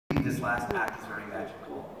believe this last act is very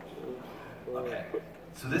magical. Okay,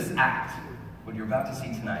 so this act, what you're about to see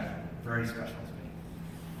tonight, very special to me.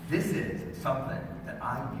 This is something that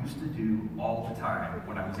I used to do all the time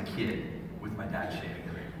when I was a kid with my dad's shaving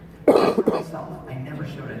cream. For myself, I never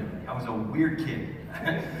showed anybody. I was a weird kid.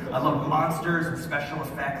 I loved monsters and special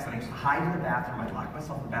effects, and I used to hide in the bathroom. I'd lock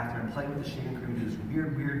myself in the bathroom and play with the shaving cream, do this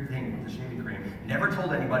weird thing with the shaving cream. Never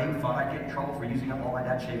told anybody, thought I'd get in trouble for using up all my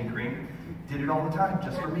dad's shaving cream. Did it all the time,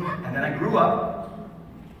 just for me. And then I grew up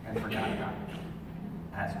and forgot about it,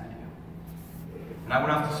 as we do. And I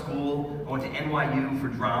went off to school. I went to NYU for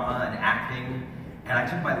drama and acting, and I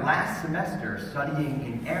took my last semester studying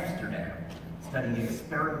in Amsterdam, studying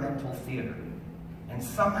experimental theater. And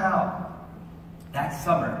somehow, that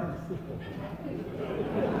summer,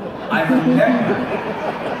 I remember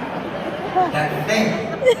that thing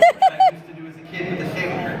that I used to do as a kid with the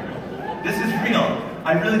shaving cream. This is real.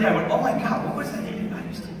 I really did. I went, oh my God, what was that thing I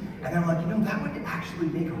used to do? And I'm like, you know, that would actually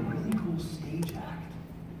make a really cool stage act.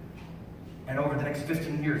 And over the next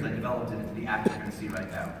 15 years, I developed it into the act you're going to see right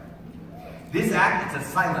now. This act, it's a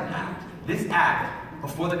silent act. This act,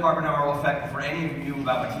 before the Carbonaro effect, before any of you knew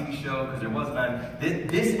about my TV show, because there was none,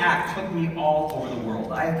 this act took me all over the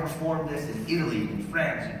world. I have performed this in Italy, in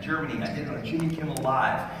France, in Germany. I did it on Jimmy Kimmel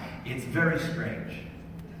Live. It's very strange.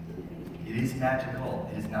 It is magical.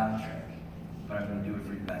 It is not a trick. But I'm going to do it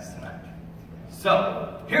for you guys tonight.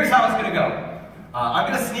 So, here's how it's going to go. I'm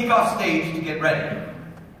going to sneak off stage to get ready.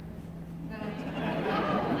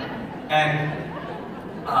 And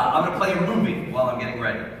I'm going to play a movie while I'm getting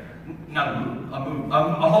ready. Not a movie,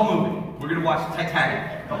 a whole movie. We're going to watch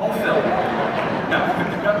Titanic, the whole film. No,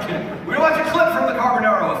 I'm kidding. We're going to watch a clip from the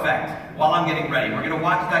Carbonaro effect while I'm getting ready. We're going to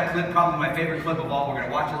watch that clip, probably my favorite clip of all. We're going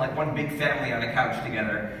to watch it like one big family on a couch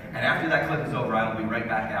together. And after that clip is over, I will be right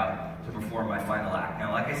back out to perform my final act.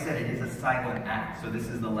 Now, like I said, it is a silent act, so this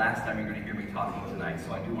is the last time you're going to hear me talking tonight.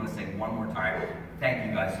 So I do want to say one more time, thank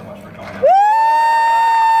you guys so much for coming out.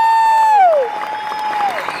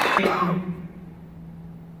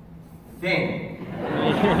 Thing.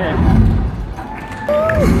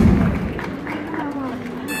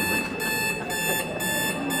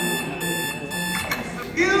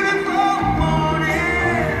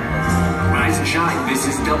 Rise and shine, this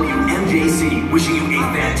is WMJC, wishing you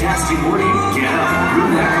a fantastic morning. Get up,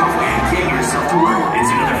 brew that coffee, and get yourself to work.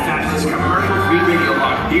 It's another fabulous commercial-free radio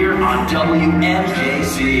block here on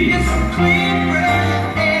WMJC. It's a clean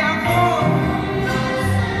breath air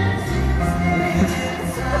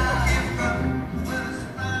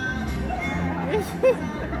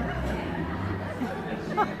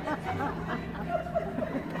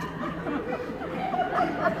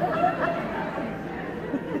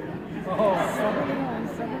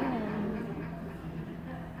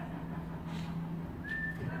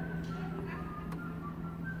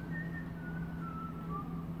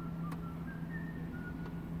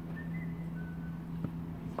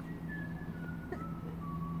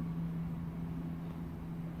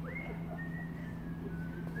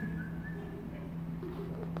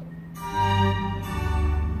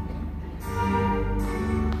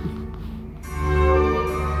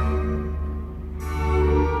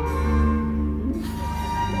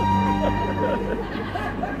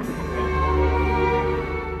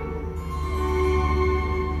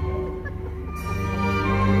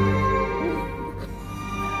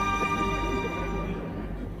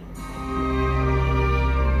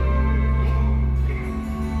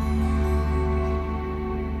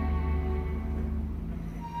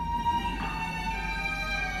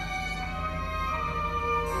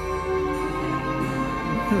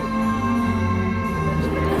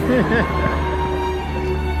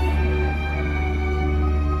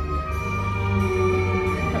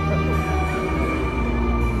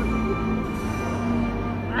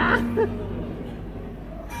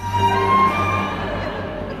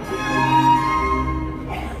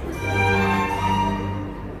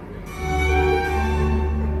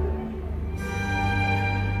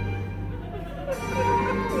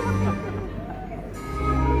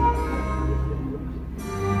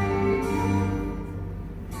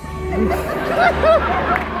Woo!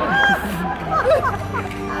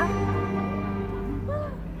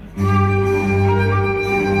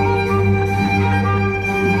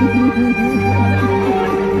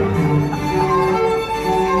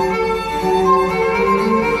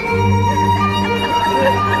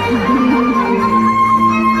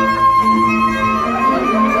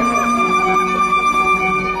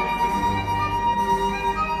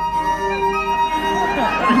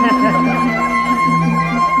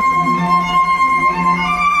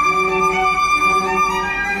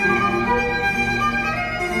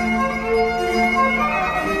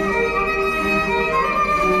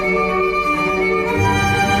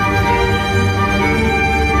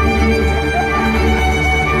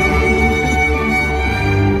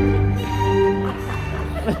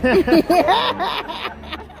 Yeah.